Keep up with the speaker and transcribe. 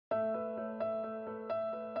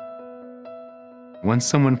Once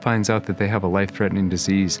someone finds out that they have a life-threatening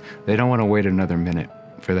disease, they don't want to wait another minute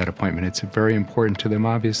for that appointment. It's very important to them,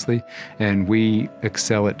 obviously, and we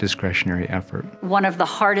excel at discretionary effort. One of the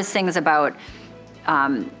hardest things about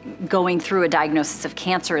going through a diagnosis of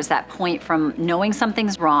cancer is that point from knowing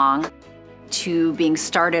something's wrong to being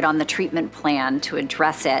started on the treatment plan to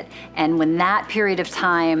address it. And when that period of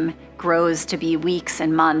time grows to be weeks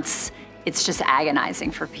and months, it's just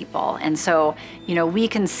agonizing for people. And so, we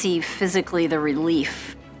can see physically the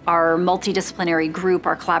relief. Our multidisciplinary group,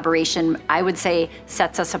 our collaboration, I would say,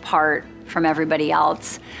 sets us apart from everybody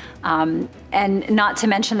else. And not to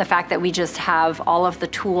mention the fact that we just have all of the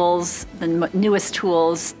tools, the newest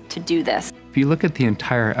tools to do this. If you look at the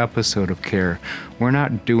entire episode of care, we're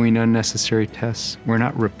not doing unnecessary tests. We're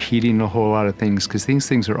not repeating a whole lot of things because these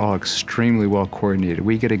things are all extremely well coordinated.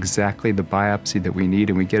 We get exactly the biopsy that we need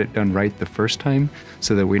and we get it done right the first time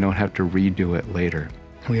so that we don't have to redo it later.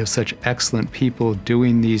 We have such excellent people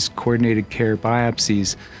doing these coordinated care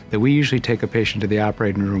biopsies that we usually take a patient to the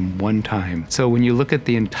operating room one time. So when you look at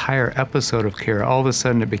the entire episode of care, all of a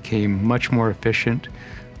sudden it became much more efficient,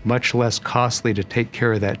 much less costly to take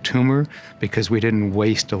care of that tumor because we didn't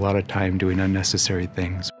waste a lot of time doing unnecessary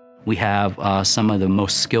things. We have some of the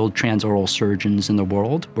most skilled transoral surgeons in the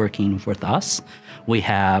world working with us. We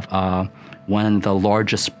have one of the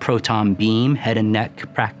largest proton beam head and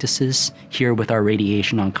neck practices here with our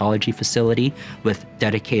radiation oncology facility with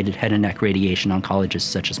dedicated head and neck radiation oncologists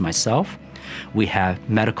such as myself. We have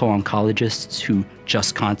medical oncologists who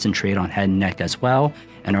just concentrate on head and neck as well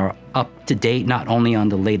and are up to date not only on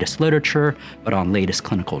the latest literature, but on latest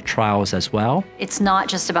clinical trials as well. It's not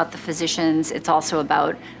just about the physicians, it's also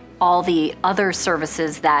about all the other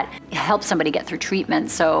services that help somebody get through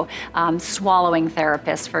treatment. So swallowing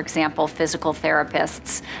therapists, for example, physical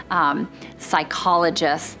therapists,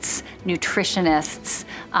 psychologists, nutritionists.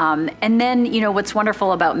 And then, what's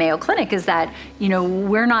wonderful about Mayo Clinic is that,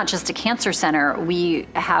 we're not just a cancer center. We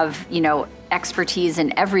have, expertise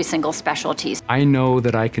in every single specialty. I know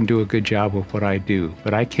that I can do a good job with what I do,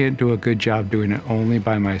 but I can't do a good job doing it only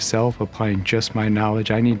by myself, applying just my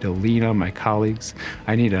knowledge. I need to lean on my colleagues.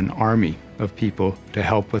 I need an army of people to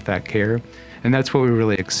help with that care. And that's what we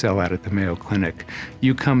really excel at the Mayo Clinic.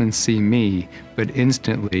 You come and see me, but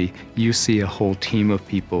instantly you see a whole team of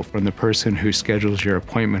people, from the person who schedules your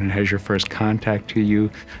appointment and has your first contact to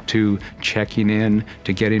you, to checking in,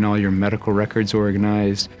 to getting all your medical records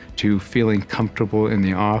organized, to feeling comfortable in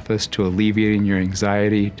the office, to alleviating your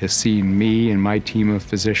anxiety, to seeing me and my team of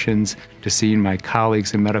physicians, to seeing my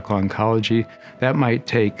colleagues in medical oncology. That might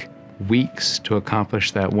take weeks to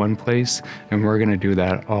accomplish that one place, and we're going to do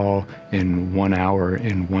that all in 1 hour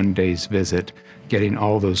in one day's visit, getting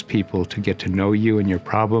all those people to get to know you and your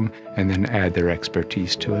problem and then add their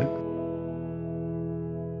expertise to it.